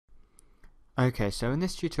Okay, so in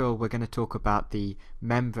this tutorial we're going to talk about the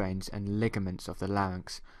membranes and ligaments of the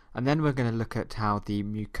larynx, and then we're going to look at how the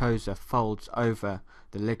mucosa folds over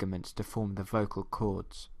the ligaments to form the vocal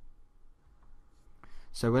cords.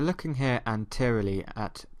 So we're looking here anteriorly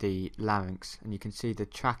at the larynx, and you can see the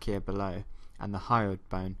trachea below and the hyoid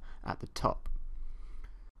bone at the top.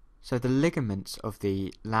 So the ligaments of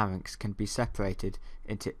the larynx can be separated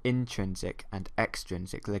into intrinsic and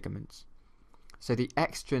extrinsic ligaments. So the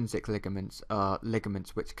extrinsic ligaments are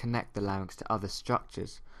ligaments which connect the larynx to other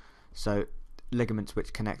structures. So ligaments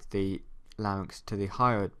which connect the larynx to the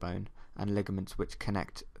hyoid bone, and ligaments which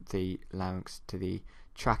connect the larynx to the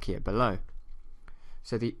trachea below.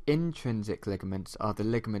 So the intrinsic ligaments are the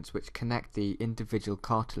ligaments which connect the individual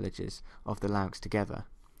cartilages of the larynx together.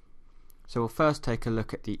 So we'll first take a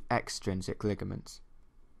look at the extrinsic ligaments.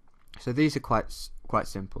 So these are quite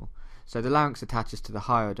simple. So the larynx attaches to the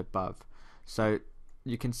hyoid above. So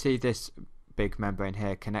you can see this big membrane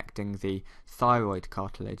here connecting the thyroid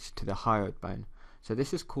cartilage to the hyoid bone. So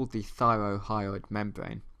this is called the thyrohyoid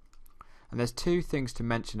membrane. And there's two things to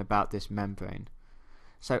mention about this membrane.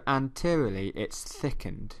 So anteriorly it's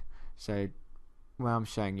thickened. So where I'm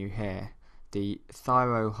showing you here, the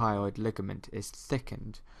thyrohyoid ligament is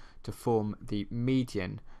thickened to form the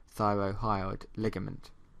median thyrohyoid ligament.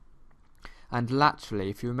 And laterally,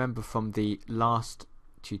 if you remember from the last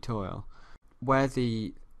tutorial, where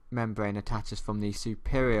the membrane attaches from the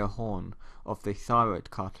superior horn of the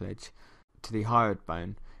thyroid cartilage to the hyoid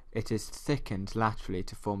bone, it is thickened laterally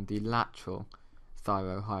to form the lateral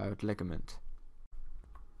thyrohyoid ligament.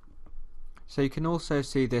 So you can also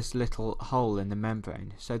see this little hole in the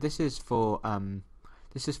membrane. So this is for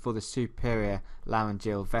the superior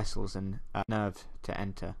laryngeal vessels and nerves to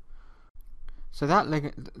enter. So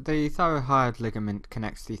the thyrohyoid ligament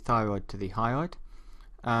connects the thyroid to the hyoid.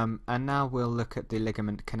 And now we'll look at the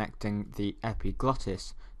ligament connecting the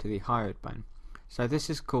epiglottis to the hyoid bone. So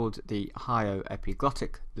this is called the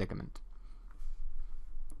hyoepiglottic ligament.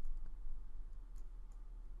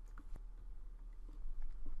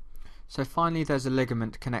 So finally there's a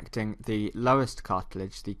ligament connecting the lowest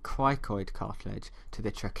cartilage, the cricoid cartilage, to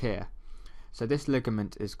the trachea. So this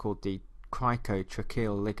ligament is called the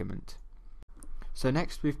cricotracheal ligament. So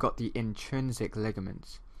next we've got the intrinsic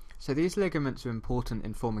ligaments. So these ligaments are important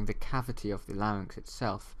in forming the cavity of the larynx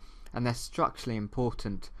itself, and they're structurally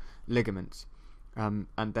important ligaments, and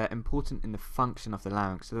they're important in the function of the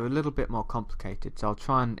larynx. So they're a little bit more complicated, so I'll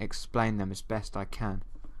try and explain them as best I can.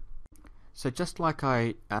 So just like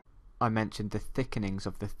I mentioned the thickenings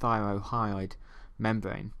of the thyrohyoid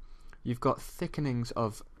membrane, you've got thickenings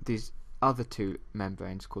of these other two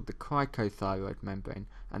membranes called the cricothyroid membrane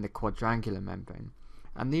and the quadrangular membrane.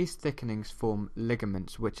 And these thickenings form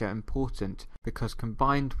ligaments which are important because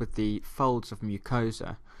combined with the folds of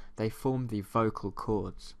mucosa, they form the vocal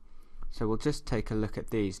cords. So we'll just take a look at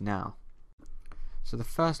these now. So the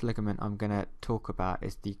first ligament I'm going to talk about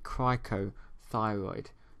is the cricothyroid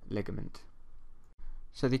ligament.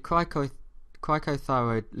 So the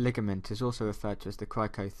cricothyroid ligament is also referred to as the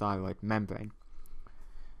cricothyroid membrane.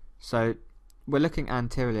 So we're looking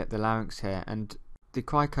anteriorly at the larynx here, and the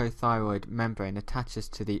cricothyroid membrane attaches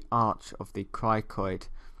to the arch of the cricoid.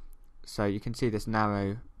 So you can see this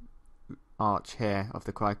narrow arch here of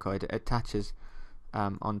the cricoid. It attaches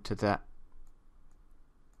onto that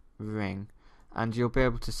ring, and you'll be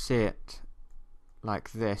able to see it like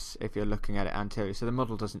this if you're looking at it anteriorly. So the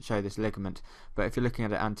model doesn't show this ligament, but if you're looking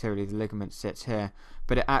at it anteriorly, the ligament sits here,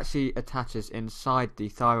 but it actually attaches inside the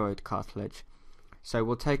thyroid cartilage. So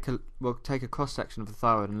we'll take a cross section of the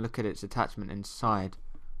thyroid and look at its attachment inside.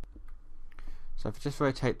 So if I just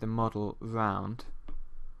rotate the model round,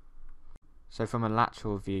 so from a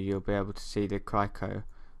lateral view you'll be able to see the cricothyroid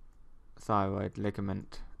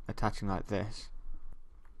ligament attaching like this.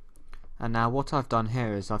 And now what I've done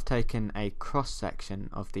here is I've taken a cross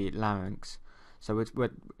section of the larynx. So it's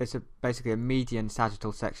basically a median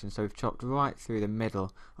sagittal section, so we've chopped right through the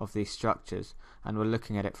middle of these structures and we're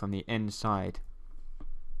looking at it from the inside.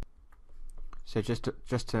 So just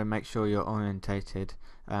to make sure you're orientated,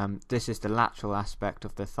 this is the lateral aspect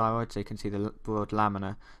of the thyroid, so you can see the broad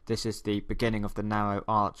lamina. This is the beginning of the narrow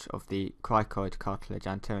arch of the cricoid cartilage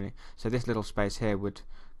anteriorly. So this little space here would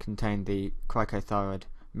contain the cricothyroid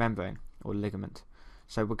membrane or ligament.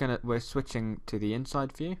 So we're switching to the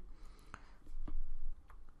inside view.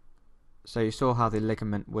 So you saw how the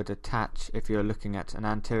ligament would attach if you're looking at an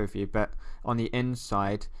anterior view, but on the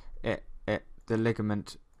inside the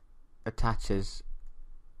ligament attaches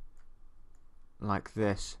like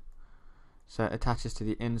this. So it attaches to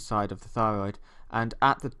the inside of the thyroid, and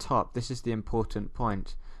at the top, this is the important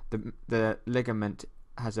point, the ligament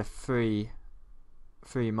has a free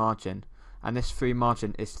free margin, and this free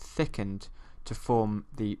margin is thickened to form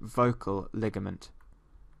the vocal ligament.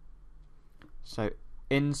 So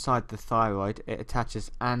inside the thyroid it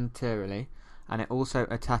attaches anteriorly, and it also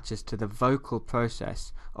attaches to the vocal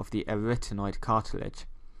process of the arytenoid cartilage.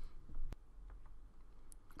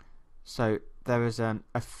 So there is a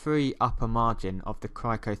free upper margin of the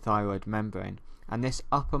cricothyroid membrane, and this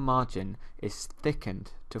upper margin is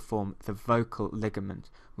thickened to form the vocal ligament,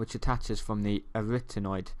 which attaches from the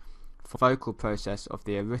arytenoid vocal process of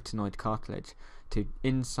the arytenoid cartilage to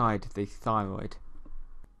inside the thyroid.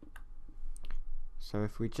 So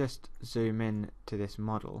if we just zoom in to this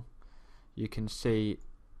model, you can see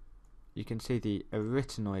the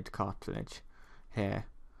arytenoid cartilage here,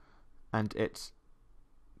 and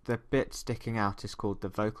the bit sticking out is called the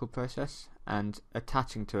vocal process, and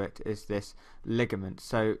attaching to it is this ligament.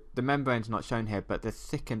 So the membrane's not shown here, but the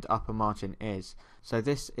thickened upper margin is. So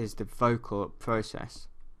this is the vocal process.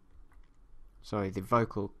 Sorry, the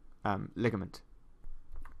vocal ligament.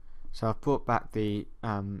 So I've brought back the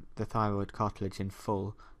thyroid cartilage in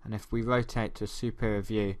full, and if we rotate to a superior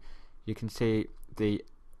view, you can see the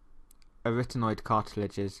arytenoid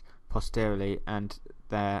cartilages posteriorly, and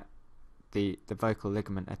the vocal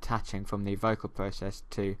ligament attaching from the vocal process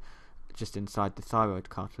to just inside the thyroid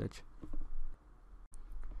cartilage.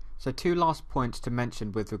 So two last points to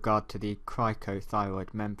mention with regard to the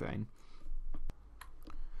cricothyroid membrane.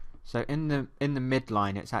 So in the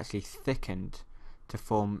midline it's actually thickened to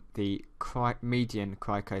form the median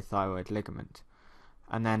cricothyroid ligament,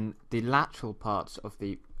 and then the lateral parts of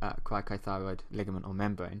the cricothyroid ligament or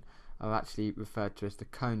membrane are actually referred to as the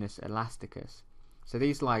conus elasticus. So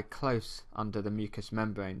these lie close under the mucous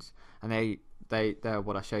membranes, and they're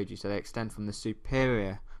what I showed you. So they extend from the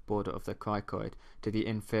superior border of the cricoid to the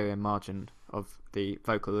inferior margin of the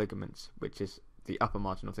vocal ligaments, which is the upper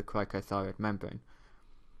margin of the cricothyroid membrane.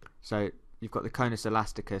 So you've got the conus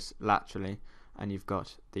elasticus laterally, and you've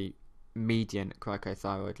got the median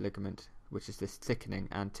cricothyroid ligament, which is this thickening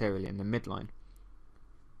anteriorly in the midline.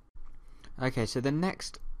 Okay, so the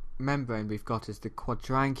next membrane we've got is the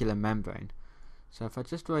quadrangular membrane. So if I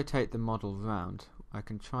just rotate the model round, I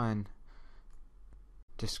can try and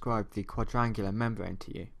describe the quadrangular membrane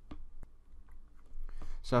to you.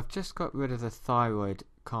 So I've just got rid of the thyroid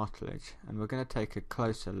cartilage, and we're going to take a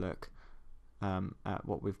closer look at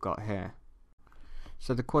what we've got here.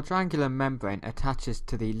 So the quadrangular membrane attaches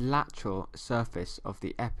to the lateral surface of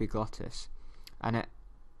the epiglottis, and it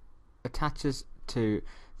attaches to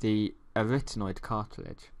the arytenoid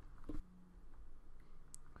cartilage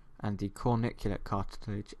and the corniculate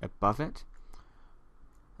cartilage above it,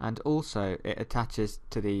 and also it attaches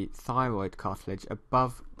to the thyroid cartilage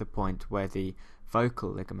above the point where the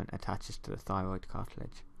vocal ligament attaches to the thyroid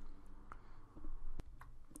cartilage.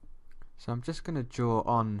 So I'm just going to draw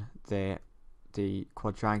on the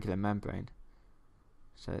quadrangular membrane.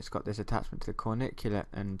 So it's got this attachment to the corniculate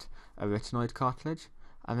and arytenoid cartilage,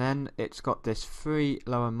 and then it's got this free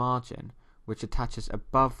lower margin which attaches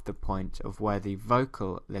above the point of where the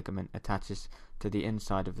vocal ligament attaches to the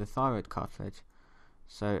inside of the thyroid cartilage.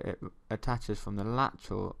 So it attaches from the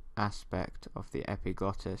lateral aspect of the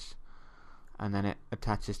epiglottis, and then it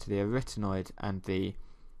attaches to the arytenoid and the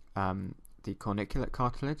corniculate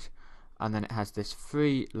cartilage, and then it has this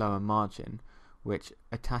free lower margin which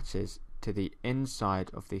attaches to the inside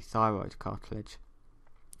of the thyroid cartilage.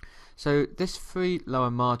 So this free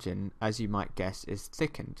lower margin, as you might guess, is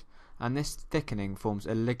thickened, and this thickening forms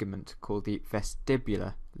a ligament called the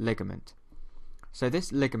vestibular ligament. So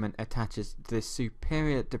this ligament attaches to the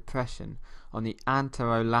superior depression on the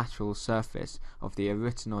anterolateral surface of the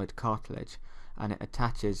arytenoid cartilage, and it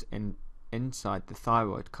attaches inside the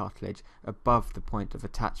thyroid cartilage above the point of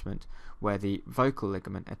attachment where the vocal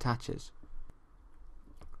ligament attaches.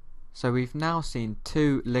 So we've now seen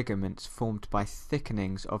two ligaments formed by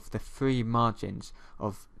thickenings of the free margins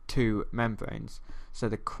of two membranes. So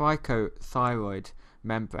the cricothyroid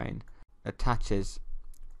membrane attaches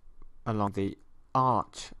along the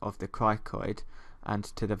arch of the cricoid and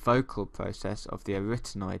to the vocal process of the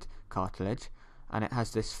arytenoid cartilage, and it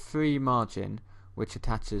has this free margin which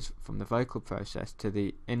attaches from the vocal process to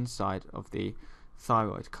the inside of the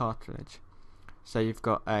thyroid cartilage. So you've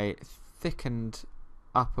got a thickened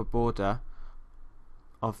upper border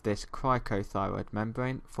of this cricothyroid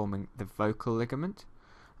membrane forming the vocal ligament,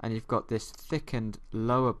 and you've got this thickened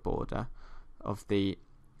lower border of the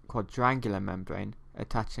quadrangular membrane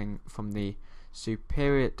attaching from the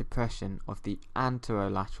superior depression of the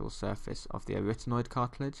anterolateral surface of the arytenoid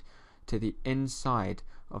cartilage to the inside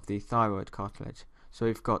of the thyroid cartilage. So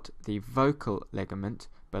we've got the vocal ligament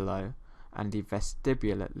below and the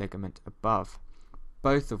vestibular ligament above.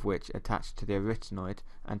 both of which attach to the arytenoid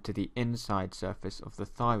and to the inside surface of the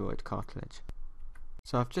thyroid cartilage.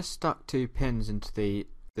 So I've just stuck 2 pins into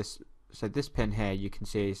this pin here you can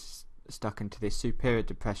see is stuck into the superior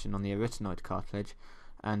depression on the arytenoid cartilage,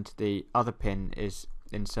 and the other pin is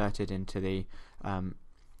inserted into the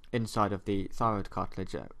inside of the thyroid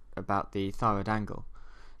cartilage about the thyroid angle.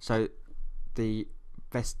 So the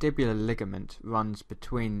vestibular ligament runs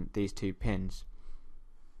between these 2 pins.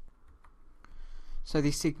 So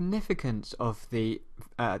the significance of the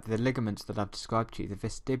ligaments that I've described to you, the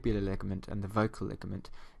vestibular ligament and the vocal ligament,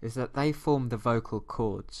 is that they form the vocal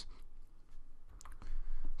cords.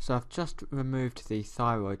 So I've just removed the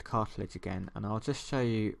thyroid cartilage again, and I'll just show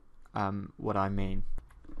you what I mean.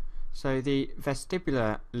 So the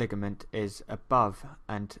vestibular ligament is above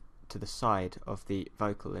and to the side of the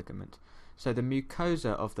vocal ligament. So the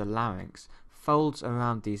mucosa of the larynx folds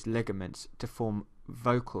around these ligaments to form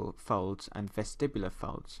vocal folds and vestibular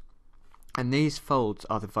folds, and these folds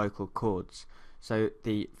are the vocal cords. So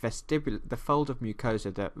the fold of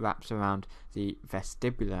mucosa that wraps around the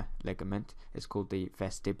vestibular ligament is called the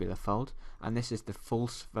vestibular fold, and this is the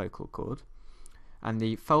false vocal cord. And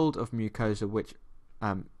the fold of mucosa which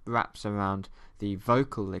wraps around the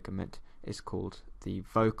vocal ligament is called the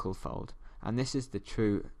vocal fold, and this is the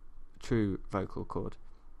true vocal cord.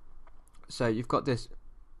 So you've got this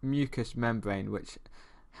mucous membrane which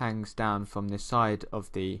hangs down from the side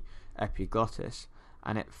of the epiglottis,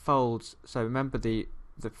 and it folds. So remember the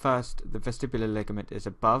vestibular ligament is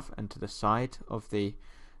above and to the side of the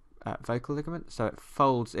vocal ligament, so it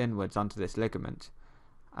folds inwards onto this ligament,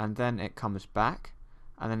 and then it comes back,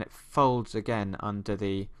 and then it folds again under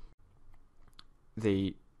the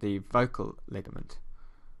vocal ligament,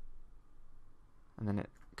 and then it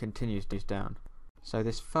continues down. So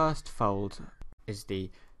this first fold is the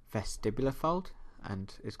vestibular fold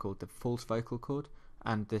and is called the false vocal cord,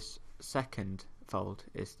 and this second fold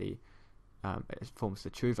is it forms the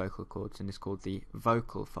true vocal cords and is called the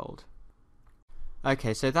vocal fold.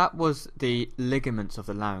 Okay, so that was the ligaments of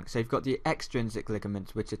the larynx. So you've got the extrinsic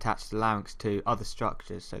ligaments which attach the larynx to other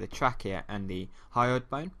structures, so the trachea and the hyoid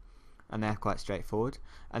bone, and they're quite straightforward.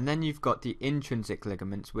 And then you've got the intrinsic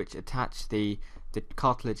ligaments which attach the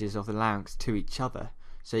cartilages of the larynx to each other.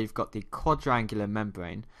 So you've got the quadrangular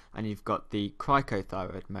membrane and you've got the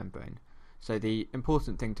cricothyroid membrane. So the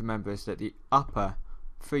important thing to remember is that the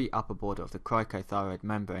free upper border of the cricothyroid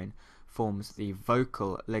membrane forms the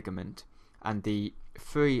vocal ligament, and the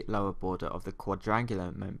free lower border of the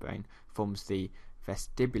quadrangular membrane forms the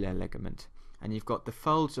vestibular ligament. And you've got the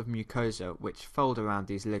folds of mucosa which fold around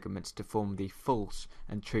these ligaments to form the false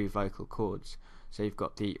and true vocal cords. So you've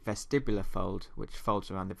got the vestibular fold which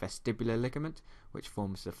folds around the vestibular ligament, which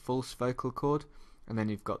forms the false vocal cord, and then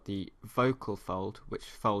you've got the vocal fold which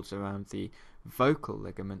folds around the vocal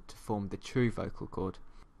ligament to form the true vocal cord.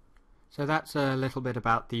 So that's a little bit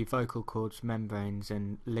about the vocal cords, membranes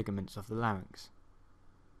and ligaments of the larynx.